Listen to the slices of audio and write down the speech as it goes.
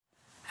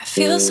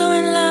Feel so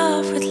in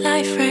love with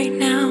life right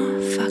now.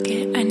 Fuck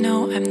it, I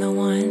know I'm the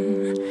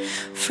one.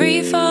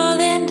 Free fall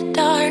into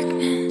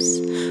darkness,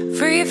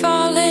 free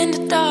fall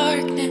into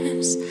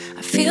darkness.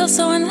 I feel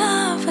so in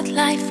love with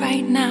life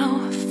right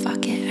now.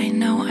 Fuck it, I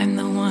know I'm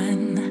the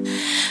one.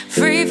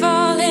 Free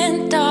fall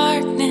into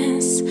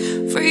darkness,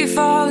 free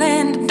fall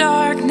into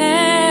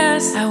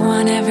darkness. I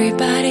want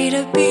everybody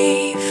to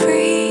be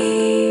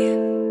free.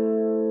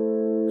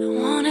 I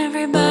want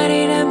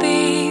everybody to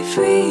be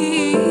free.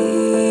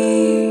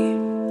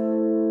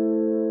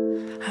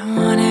 I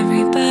want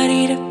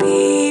everybody to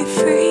be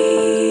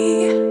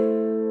free.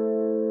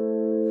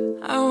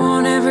 I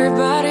want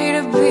everybody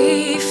to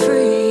be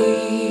free.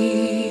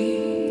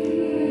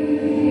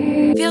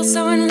 Feel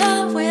so in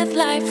love with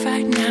life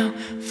right now.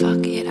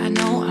 Fuck it, I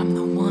know I'm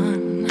the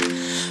one.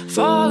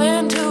 Fall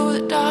into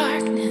the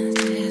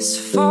darkness,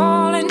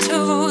 fall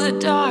into the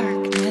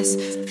darkness.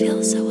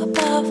 Feel so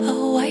above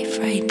a wife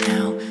right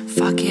now.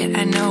 Fuck it,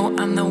 I know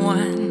I'm the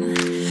one.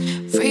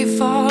 Free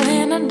fall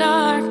into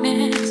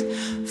darkness,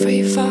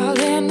 free fall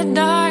into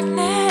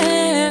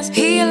darkness.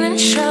 Healing,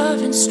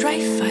 shoving,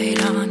 strife,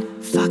 fight on.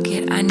 Fuck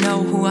it, I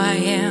know who I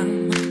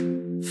am.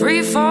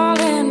 Free fall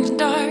into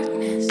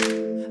darkness,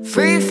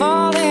 free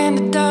fall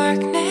into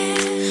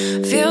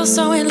darkness. Feel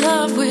so in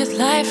love with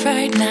life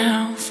right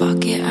now.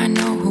 Fuck it, I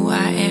know who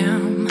I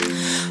am.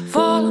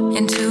 Fall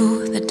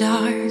into the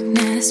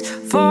darkness,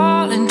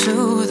 fall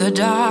into the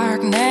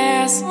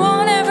darkness.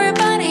 Want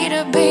everybody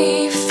to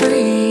be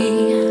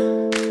free.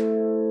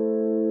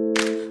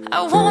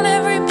 I want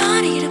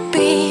everybody to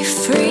be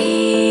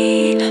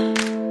free.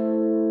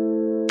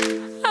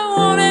 I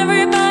want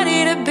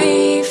everybody to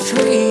be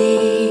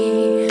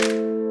free.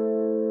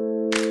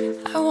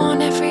 I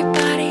want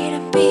everybody to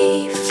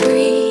be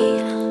free.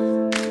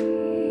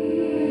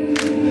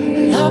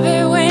 Love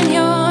it when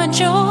you're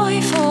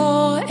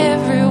joyful,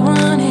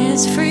 everyone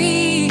is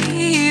free.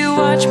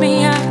 Watch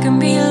me, I can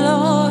be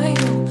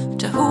loyal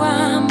to who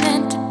I'm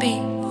meant to be.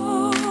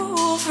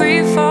 Ooh,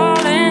 free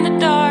fall into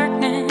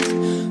darkness,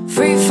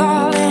 free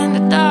fall into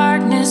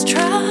darkness.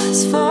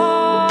 Trust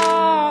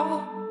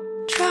fall,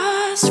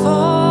 trust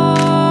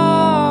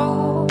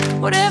fall.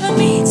 Whatever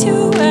meets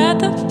you at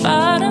the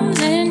bottom's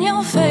in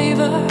your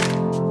favor.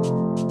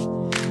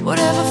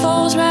 Whatever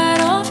falls right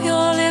off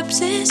your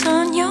lips is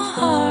on your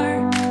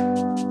heart.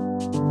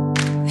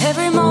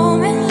 Every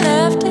moment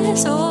left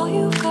is all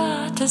you've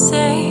got to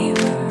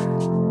savor.